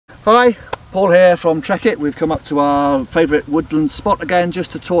Hi, Paul here from Trekitt. We've come up to our favourite woodland spot again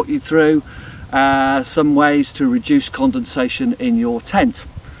just to talk you through some ways to reduce condensation in your tent.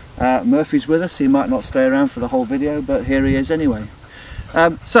 Murphy's with us. He might not stay around for the whole video, but here he is anyway.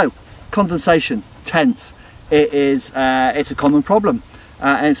 So condensation, tents, it's a common problem,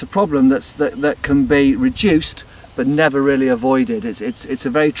 and it's a problem that can be reduced but never really avoided. It's a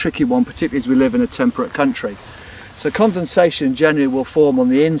very tricky one, particularly as we live in a temperate country. So condensation generally will form on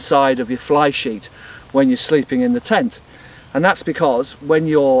the inside of your fly sheet when you're sleeping in the tent, and that's because when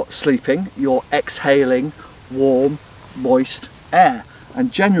you're sleeping you're exhaling warm, moist air,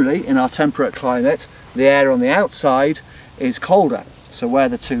 and generally in our temperate climate the air on the outside is colder. So where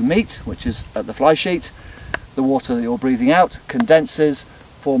the two meet, which is at the fly sheet, the water that you're breathing out condenses,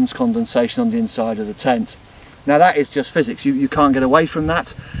 forms condensation on the inside of the tent. Now that is just physics, you can't get away from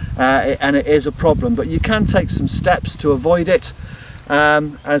that, and it is a problem, but you can take some steps to avoid it,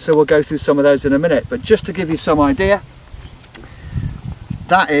 and so we'll go through some of those in a minute. But just to give you some idea,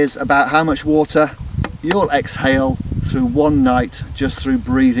 that is about how much water you'll exhale through one night just through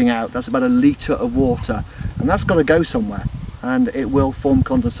breathing out. That's about 1 litre of water, and that's got to go somewhere, and it will form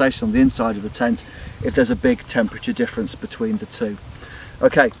condensation on the inside of the tent if there's a big temperature difference between the two.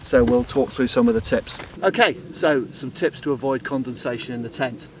 Okay, so we'll talk through some of the tips. Okay, so some tips to avoid condensation in the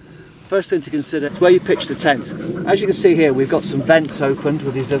tent. First thing to consider is where you pitch the tent. As you can see here, we've got some vents opened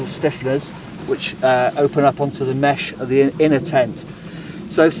with these little stiffeners which open up onto the mesh of the inner tent.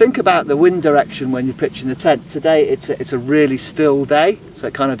 So think about the wind direction when you're pitching the tent. Today it's a really still day, so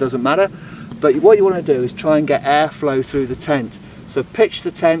it kind of doesn't matter. But what you want to do is try and get airflow through the tent. So pitch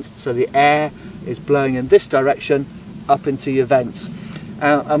the tent so the air is blowing in this direction up into your vents.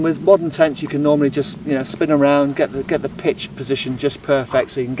 And with modern tents you can normally just spin around, get the pitch position just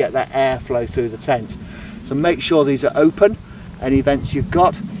perfect so you can get that airflow through the tent. So make sure these are open, any vents you've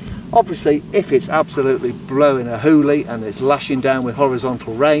got. Obviously if it's absolutely blowing a hoolie and it's lashing down with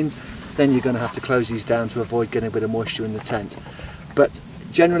horizontal rain, then you're going to have to close these down to avoid getting a bit of moisture in the tent. But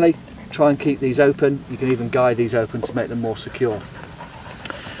generally try and keep these open. You can even guide these open to make them more secure.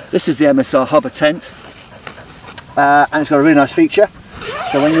 This is the MSR Hubber tent, and it's got a really nice feature.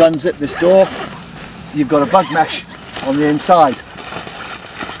 So when you unzip this door, you've got a bug mesh on the inside.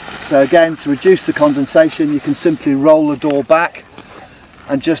 So again, to reduce the condensation, you can simply roll the door back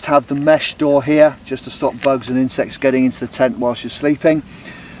and just have the mesh door here, just to stop bugs and insects getting into the tent whilst you're sleeping.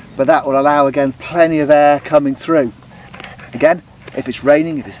 But that will allow, again, plenty of air coming through. Again, if it's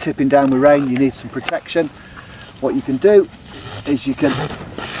raining, if it's tipping down with rain, you need some protection. What you can do is you can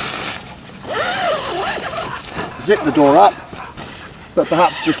zip the door up, but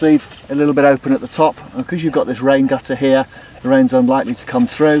perhaps just leave a little bit open at the top, and because you've got this rain gutter here, the rain's unlikely to come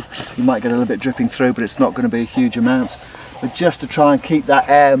through. You might get a little bit dripping through, but it's not going to be a huge amount, but just to try and keep that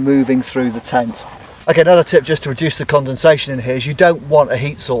air moving through the tent. Okay, another tip just to reduce the condensation in here is you don't want a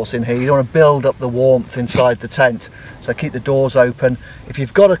heat source in here. You don't want to build up the warmth inside the tent, so keep the doors open. If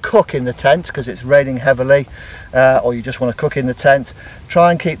you've got a cook in the tent because it's raining heavily, or you just want to cook in the tent,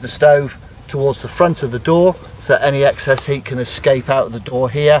 try and keep the stove towards the front of the door so any excess heat can escape out of the door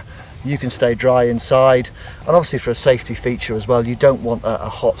here. You can stay dry inside, and obviously for a safety feature as well, you don't want a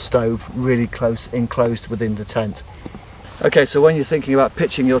hot stove really close enclosed within the tent. Okay, so when you're thinking about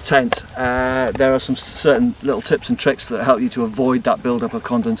pitching your tent, there are some certain little tips and tricks that help you to avoid that build-up of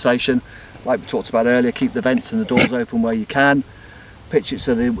condensation. Like we talked about earlier, keep the vents and the doors open where you can. Pitch it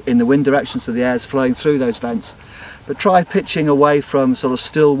so in the wind direction so the air is flowing through those vents. But try pitching away from sort of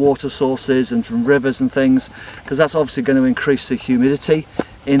still water sources and from rivers and things, because that's obviously going to increase the humidity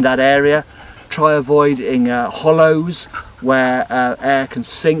in that area. Try avoiding hollows where air can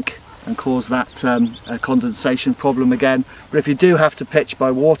sink and cause that condensation problem again. But if you do have to pitch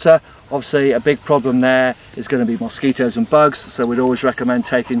by water, obviously a big problem there is going to be mosquitoes and bugs, so we'd always recommend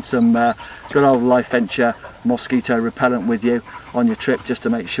taking some good old Life Venture mosquito repellent with you on your trip, just to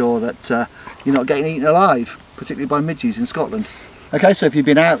make sure that you're not getting eaten alive, particularly by midges in Scotland. Okay, so if you've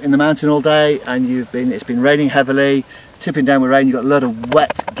been out in the mountain all day and it's been raining heavily, tipping down with rain, you've got a lot of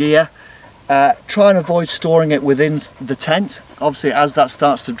wet gear, try and avoid storing it within the tent. Obviously as that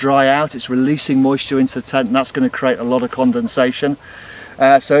starts to dry out, it's releasing moisture into the tent, and that's going to create a lot of condensation.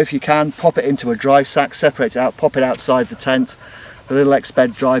 So if you can, pop it into a dry sack, separate it out, pop it outside the tent. The little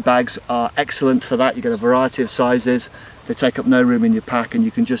Exped dry bags are excellent for that. You get a variety of sizes, they take up no room in your pack, and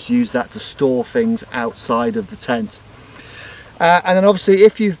you can just use that to store things outside of the tent. And then obviously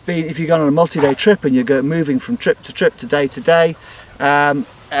if you've gone on a multi-day trip and you're moving from trip to trip, to day, and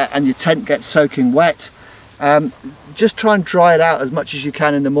your tent gets soaking wet, just try and dry it out as much as you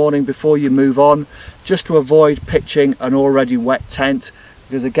can in the morning before you move on, just to avoid pitching an already wet tent.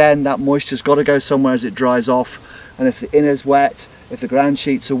 because again that moisture's got to go somewhere as it dries off, and if the inner's wet, if the ground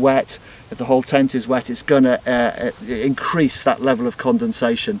sheets are wet, if the whole tent is wet, it's going to increase that level of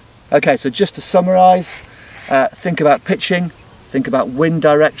condensation. Okay, so just to summarise, think about pitching, think about wind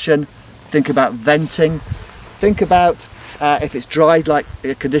direction, think about venting, think about if it's dried like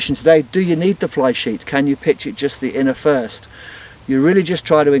the condition today, do you need the fly sheet? Can you pitch it just the inner first? You really just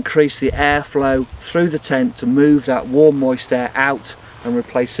try to increase the airflow through the tent to move that warm moist air out and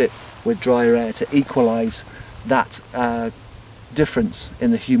replace it with drier air to equalise that difference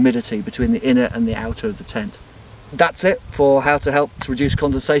in the humidity between the inner and the outer of the tent. That's it for how to help to reduce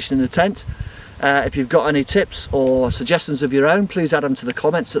condensation in the tent. If you've got any tips or suggestions of your own, please add them to the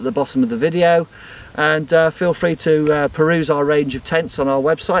comments at the bottom of the video, and feel free to peruse our range of tents on our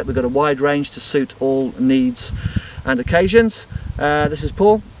website. We've got a wide range to suit all needs and occasions. This is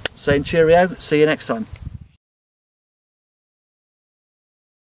Paul saying cheerio, see you next time.